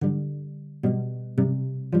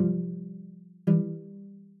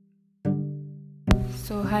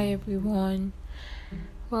So hi everyone,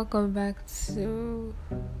 welcome back to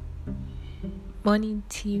Money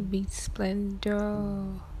TV Splendor.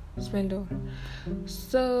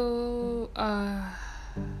 So I'm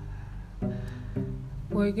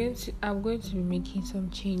going to be making some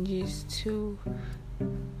changes to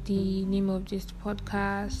the name of this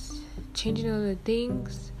podcast, changing all the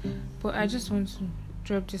things, but I just want to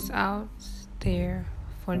drop this out there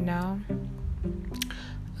for now.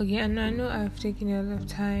 Okay, and I know I've taken a lot of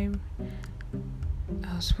time.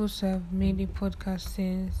 I was supposed to have made a podcast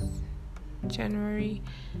since January,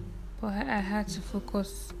 but I had to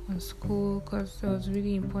focus on school because it was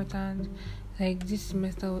really important. Like, this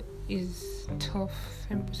semester is tough,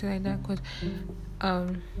 and put it like that, because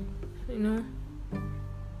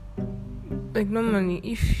like normally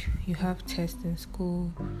if you have tests in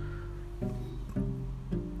school,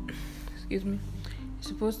 it's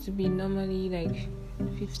supposed to be normally like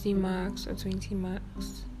 50 marks or 20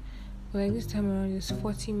 marks, but like this time around it's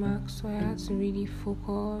 40 marks, so I had to really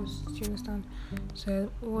focus. Do you understand? So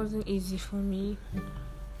it wasn't easy for me.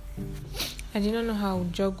 I did not know how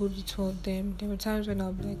juggle the two of them. There were times when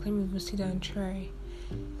I'll be like, let me go sit down and try,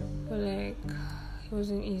 but like it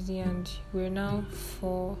wasn't easy, and we're now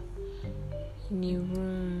for a new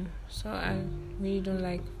room, so I really don't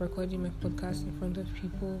like recording my podcast in front of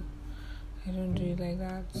people. I don't do it like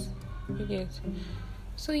that. You get?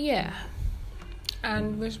 So yeah,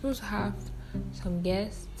 and we're supposed to have some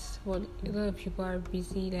guests, but a lot of people are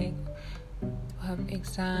busy, like have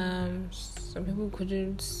exams, some people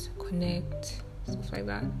couldn't connect, stuff like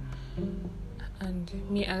that. And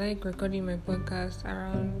me, I like recording my podcast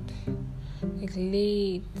around like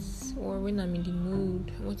late, or when I'm in the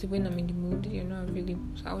mood. When I'm in the mood, you're not really.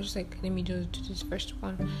 So I was just like, let me just do this first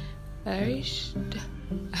one first.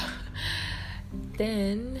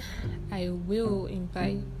 Then I will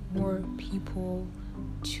invite more people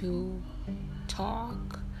to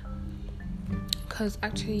talk, because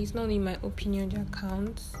actually it's not only my opinion that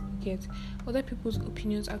counts, yet other people's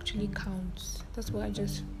opinions actually counts. That's what I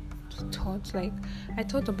just thought. Like, I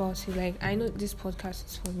thought about it, like, I know this podcast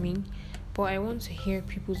is for me, but I want to hear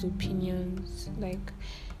people's opinions. Like,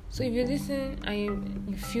 so if you listen and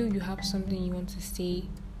you feel you have something you want to say,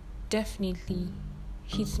 definitely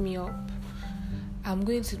hit me up. I'm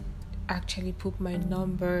going to actually put my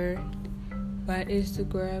number by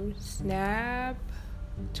Instagram, Snap,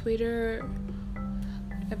 Twitter,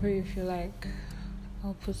 whatever you feel like.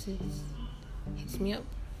 I'll put it. Hit me up.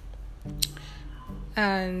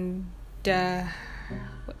 And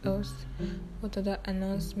what else? What other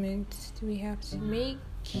announcements do we have to make?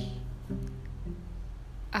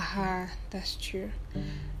 That's true.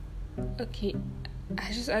 Okay,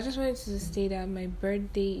 I just wanted to say that my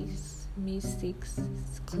birthday is May 6th.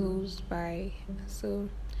 It's close by, so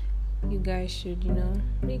you guys should,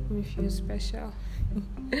 make me feel special.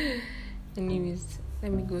 Anyways,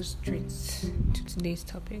 let me go straight to today's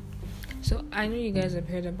topic. So I know you guys have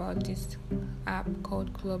heard about this app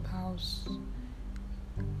called Clubhouse.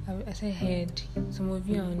 I said heard. Some of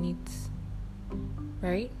you are on it,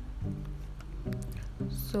 right?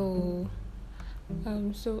 So I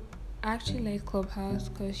actually like Clubhouse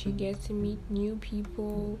because you get to meet new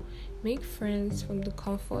people, make friends from the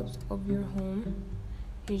comfort of your home.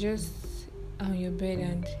 You just on your bed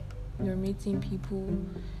and you're meeting people.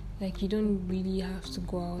 Like, you don't really have to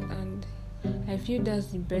go out, and I feel that's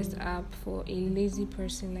the best app for a lazy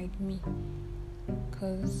person like me,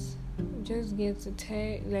 because we just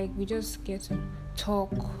get to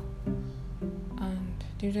talk, and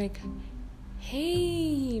they're like,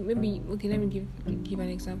 hey, maybe, okay, let me give an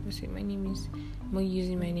example. Say my name is, I'm not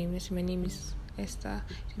using my name. Let's say my name is Esther.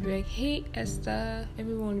 She'll be like, hey Esther.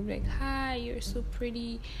 Everyone will be like, hi, you're so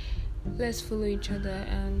pretty, let's follow each other.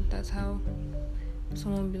 And that's how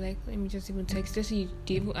someone will be like, let me just even text. Just so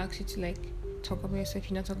they will ask you to like talk about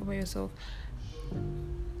yourself. You not talk about yourself,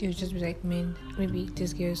 you'll just be like, man, maybe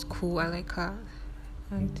this girl is cool, I like her,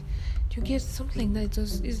 and you get something like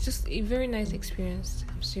that. It's just a very nice experience.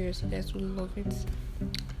 I'm serious, you guys will love it.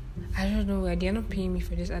 I don't know why they're not paying me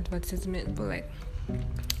for this advertisement, but like,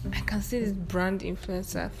 I can see this brand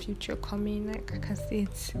influencer future coming. Like, I can see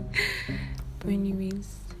it. But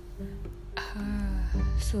anyways,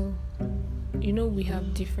 so we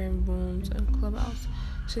have different rooms on Clubhouse.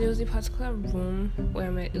 So there was a particular room where I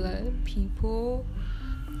met a lot of people.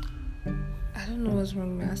 I don't know what's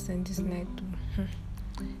wrong with my accent this night though.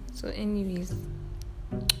 So anyways,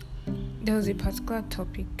 there was a particular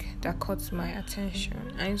topic that caught my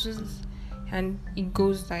attention, and it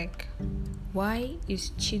goes like, why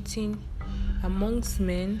is cheating amongst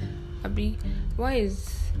men? Why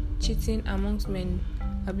is cheating amongst men?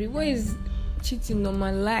 Why is cheating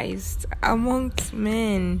normalized amongst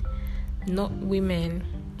men, not women?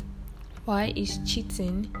 Why is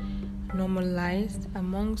cheating normalized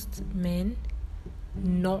amongst men,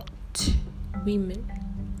 not women?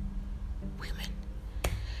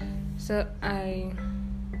 So I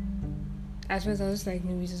suppose I was like,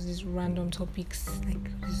 maybe just these random topics,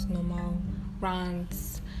 like these normal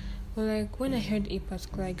rants. But like when I heard a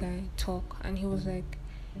particular guy talk, and he was like,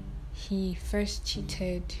 he first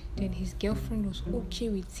cheated, then his girlfriend was okay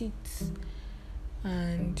with it,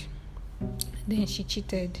 and then she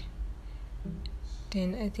cheated.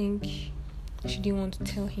 Then I think she didn't want to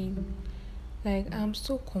tell him. Like, I'm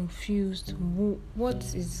so confused.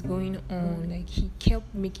 What is going on? Like, he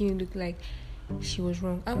kept making it look like she was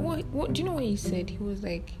wrong. And what do you know what he said? He was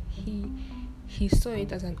like, he saw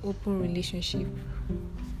it as an open relationship,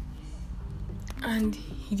 and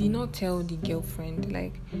he did not tell the girlfriend.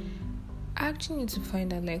 Like, I actually need to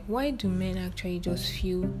find out, like, why do men actually just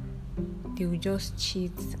feel they will just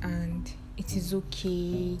cheat and it is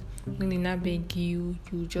okay? When they not beg you,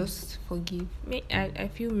 you just forgive. I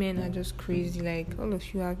feel men are just crazy. Like, all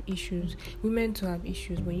of you have issues. Women too have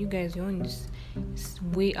issues, but you guys, you're on this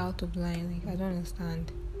way out of line. Like, I don't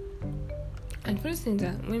understand. And for instance,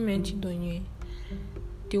 that when men cheat on you,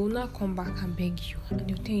 they will not come back and beg you, and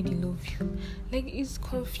they'll tell you they love you. Like, it's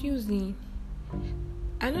confusing.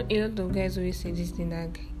 I know a lot of guys always say this thing,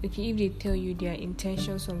 like, okay, if they tell you their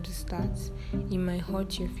intentions from the start, it might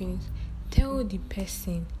hurt your feelings. Tell the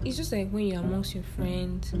person. It's just like when you're amongst your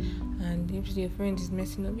friends, and if your friend is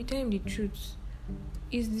messing up, you tell him the truth.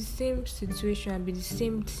 It's the same situation, and be the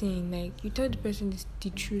same thing. Like, you tell the person the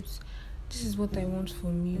truth. This is what I want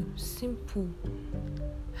from you. Simple.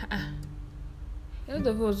 A lot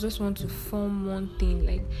of us just want to form one thing.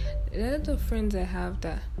 Like, a lot of friends I have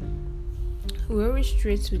that we're always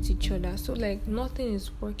straight with each other, so like nothing is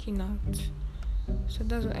working out. So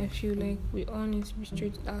that's what I feel like. We all need to be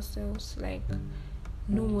straight with ourselves, like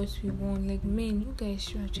know what we want. Like, men, you guys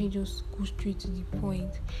should actually just go straight to the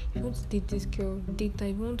point. If you want to date this girl, date her.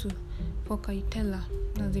 If you want to fuck her, you tell her.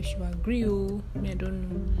 That's if she will agree. I don't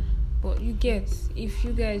know, but you get, if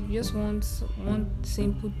you guys just want one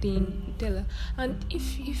simple thing, you tell her. And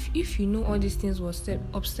if you know all these things will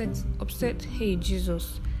upset, hey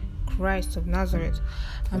Jesus Christ of Nazareth,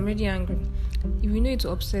 I'm really angry. If you know it to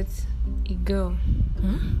upset a girl,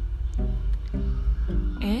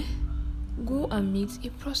 go and meet a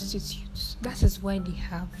prostitute. That is why they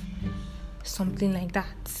have something like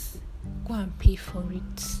that. Go and pay for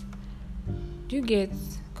it. Do you get?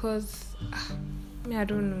 Cause I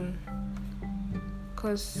don't know.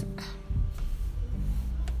 Cause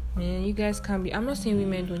man, you guys can't be. I'm not saying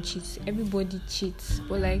women don't cheat. Everybody cheats,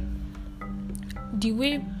 but like the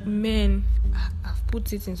way men have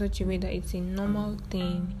put it in such a way that it's a normal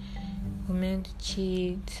thing for men to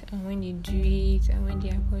cheat, and when they do it, and when they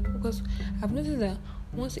avoid. Because I've noticed that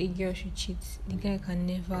once a girl should cheat, the guy can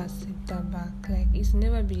never accept that back. Like, it's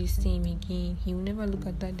never be the same again. He will never look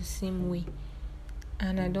at that the same way,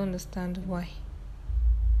 and I don't understand why.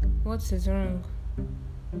 What is wrong?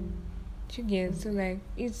 Do you get? So like,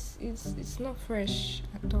 it's not fresh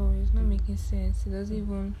at all. It's not making sense. It doesn't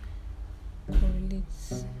even correlate.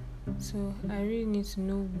 So I really need to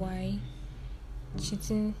know why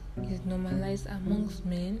cheating is normalized amongst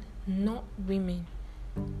men, not women.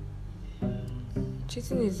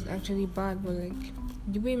 Cheating is actually bad, but like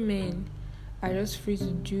the way men are just free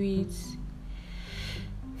to do it,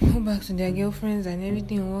 go back to their girlfriends and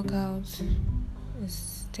everything will work out,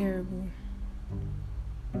 it's terrible.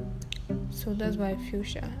 So that's why I feel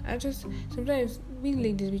shy. I just, sometimes we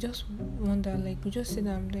ladies, we just wonder, like, we just sit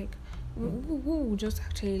down, like, who would just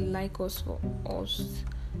actually like us for us,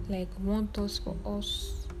 like want us for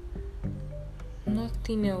us,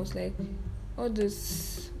 nothing else. Like, all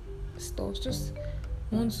this stuff, just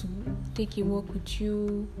want to take a walk with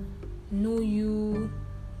you, know you,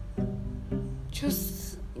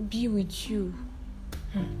 just be with you.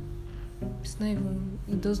 It's not even,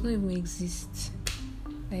 it does not even exist.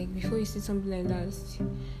 Like, before you see something like that,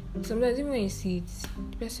 sometimes even when you see it,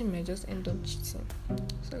 the person might just end up cheating.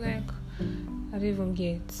 So like, I don't even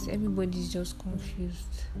get. Everybody's just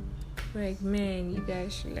confused. Like, man, you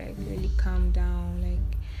guys should like really calm down.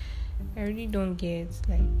 Like, I really don't get,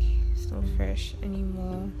 like, it's not fresh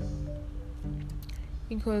anymore.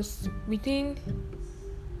 Because within,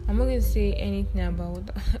 I'm not going to say anything about,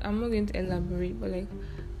 I'm not going to elaborate, but like,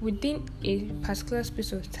 within a particular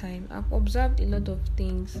space of time, I've observed a lot of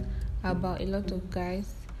things about a lot of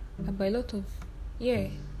guys, about a lot of,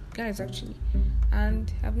 guys actually,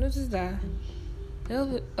 and I've noticed that a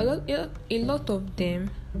lot of them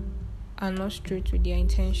are not straight with their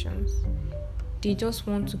intentions. they just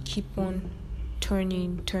want to keep on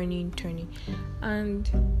turning. And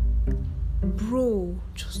bro,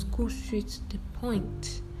 just go straight to the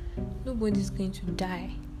point. Nobody's going to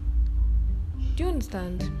die. Do you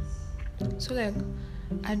understand? So like,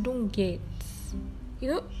 I don't get,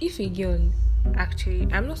 if a girl, actually,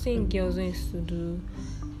 I'm not saying girls don't used to do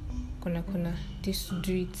kona, they used to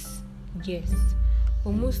do it, yes,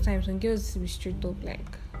 but most times when girls used to be straight up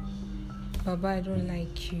like, Baba, I don't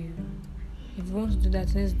like you. If you want to do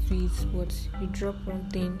that, let's do it. But you drop one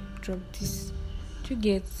thing, drop this. Do you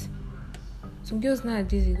get? Some girls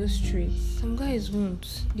nowadays, they go straight. Some guys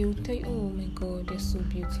won't. They will tell you, oh my God, they're so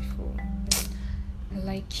beautiful. I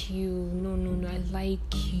like you. No, I like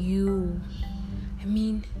you. I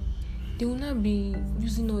mean, they will not be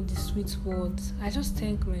using all the sweet words. I just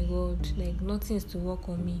thank my God, like nothing is to work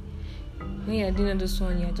on me. When you're doing this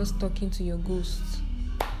one, you're just talking to your ghost.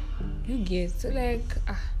 You get? So like,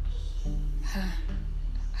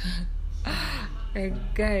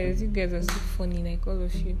 like guys, you guys are so funny, like all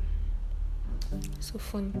of you. So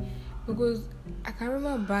funny. Because I can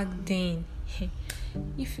remember back then,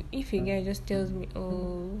 if a guy just tells me,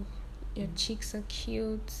 oh, your cheeks are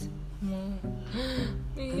cute, Mom,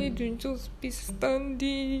 my head will just be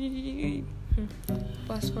standing.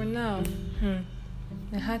 But as for now,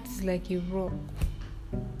 my heart is like a rock.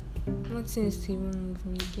 Nothing is to even move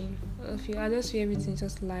me again. I just feel everything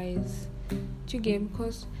just lies. Do you get?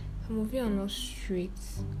 Because some of you are not straight.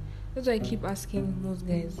 That's why I keep asking most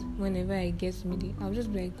guys whenever I get to meet them. I'll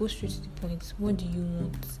just be like, go straight to the point. What do you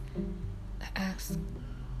want? I ask.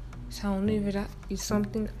 So I'll know if that is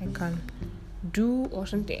something I can do or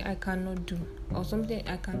something I cannot do, or something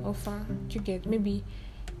I can offer. Do you get? Maybe,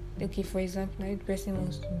 okay, for example, if the person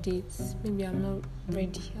wants to date, maybe I'm not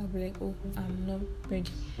ready. I'll be like, oh, I'm not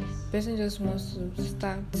ready. The person just wants to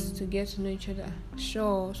start to get to know each other,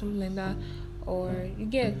 sure, something like that. Or you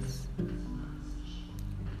get,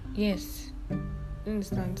 yes, you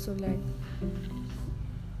understand? So like,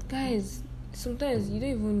 guys, sometimes you don't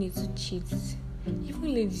even need to cheat.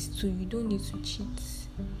 Even ladies too, you don't need to cheat.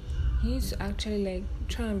 You need to actually like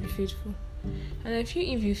try and be faithful. And I feel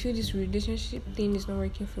if you feel this relationship thing is not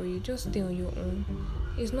working for you, just stay on your own.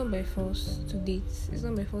 It's not by force to date. It's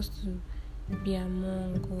not by force to be a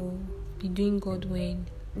monk or be doing God when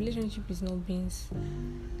relationship is not beans.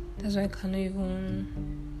 That's why I cannot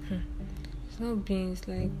even. It's not beans.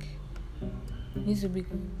 Like, it needs to be.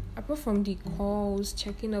 Apart from the calls,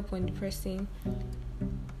 checking up on the person,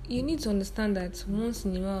 you need to understand that once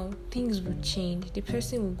in a while things will change. The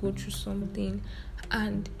person will go through something,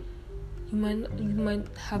 and you might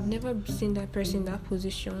have never seen that person in that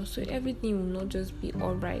position, so everything will not just be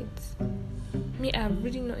alright. I've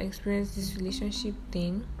really not experienced this relationship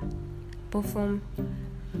thing, but from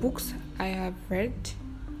books I have read,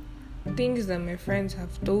 things that my friends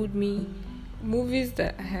have told me, movies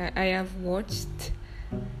that I have watched,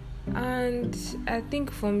 and I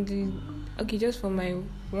think just from my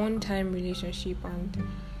one-time relationship and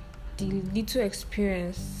the little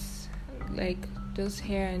experience, like those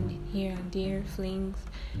here and there flings,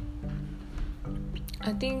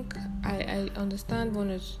 I think I understand one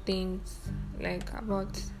or two things, like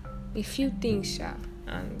about a few things,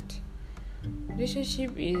 and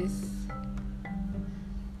relationship is,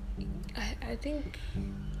 I think,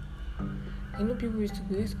 people used to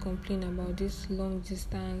always complain about this long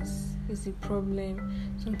distance is the problem.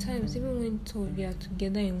 Sometimes even when two of you are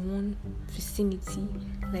together in one vicinity,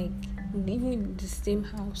 like even in the same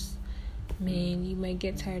house, man, you might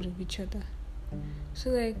get tired of each other.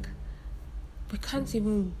 So like, we can't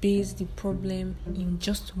even base the problem in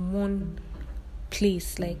just one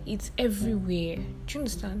place. Like, it's everywhere. Do you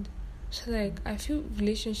understand? So like, I feel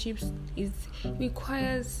relationships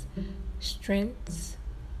requires strength,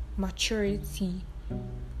 maturity,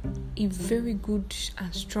 a very good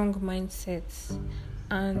and strong mindset,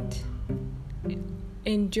 and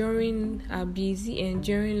enduring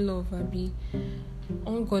love,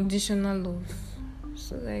 unconditional love.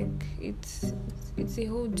 So like, it's a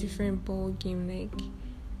whole different ball game. Like,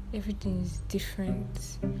 everything is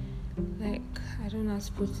different. Like, I don't know how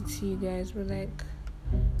to put it to you guys, but like,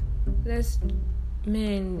 let's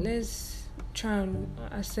try and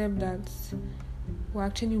accept that we're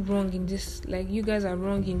actually wrong in this. Like, you guys are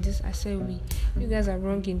wrong in this. I say you guys are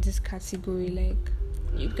wrong in this category. Like,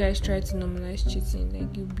 you guys try to normalize cheating,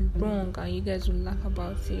 like, you'll be wrong and you guys will laugh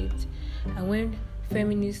about it. And when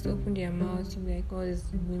feminists open their mouths, you'll be like, oh, it's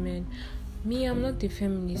women. Me, I'm not a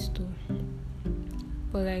feminist too,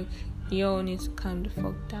 but like, you all need to calm the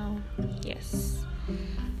fuck down. Yes,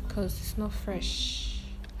 because it's not fresh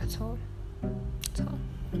at all.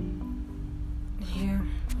 Yeah,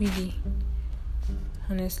 really.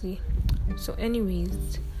 honestly. So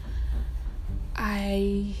anyways,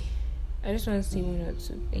 I just want to say one or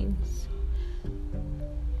two things.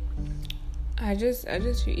 I just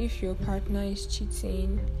feel if your partner is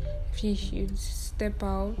cheating, if you should step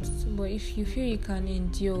out. But if you feel you can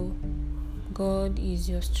endure, God is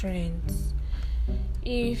your strength.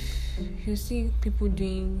 If you see people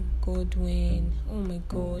doing God when, oh my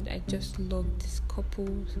God, I just love this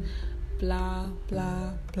couple, blah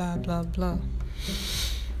blah blah blah blah.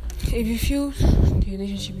 If you feel the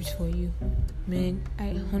relationship is for you, man,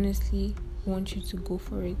 I honestly want you to go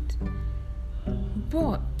for it.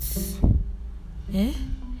 But if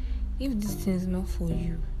this thing is not for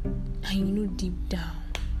you, and you know deep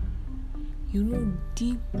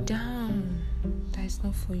down that it's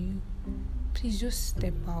not for you, please just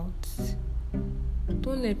step out.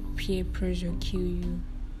 Don't let peer pressure kill you.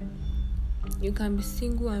 You can be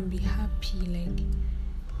single and be happy, like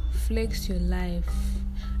flex your life.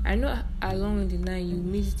 I know along the line you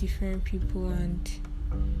meet different people and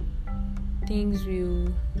things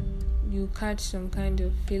you catch some kind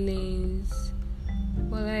of feelings,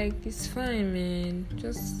 but like it's fine, man.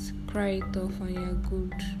 Just cry it off and you're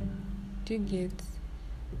good. Do you get?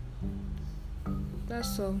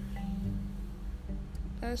 That's all.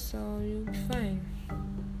 You'll be fine.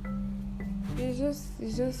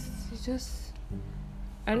 It's just.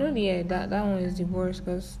 I know, that one is the worst,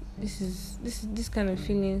 because this kind of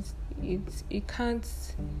feelings. It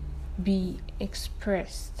can't be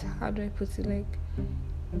expressed. How do I put it? Like,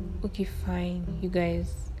 okay, fine, you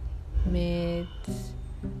guys met,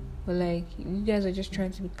 but like you guys are just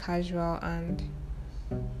trying to be casual, and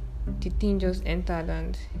the thing just entered,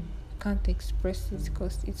 and you can't express it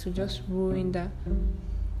because it will just ruin that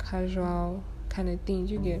casual kind of thing.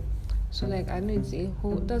 You get? So like I know it's a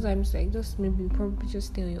whole. That's why I'm just like, just maybe probably just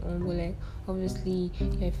stay on your own. But like obviously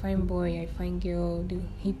you're a fine boy, you're a fine girl.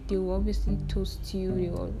 They will obviously toast you. They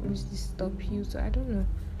will obviously stop you. So I don't know.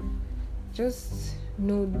 Just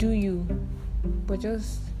do you, but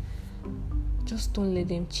just don't let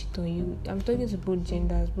them cheat on you. I'm talking to both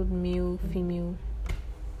genders, both male, female.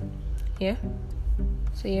 Yeah.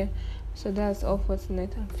 So that's all for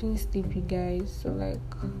tonight. I'm feeling sleepy, guys. So like,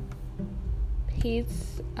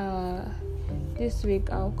 peace. This week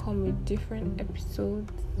I'll come with different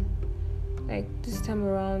episodes. Like this time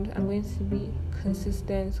around, I'm going to be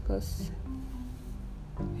consistent because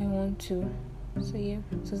I want to. So yeah,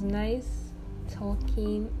 it was nice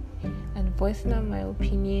talking and voicing out my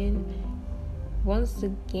opinion once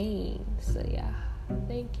again. So yeah,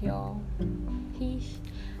 thank y'all. Peace.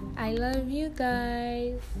 I love you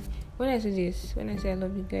guys. When I say I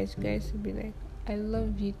love you guys will be like, I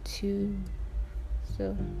love you too.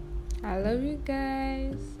 So I love you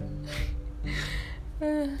guys.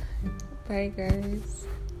 Bye guys.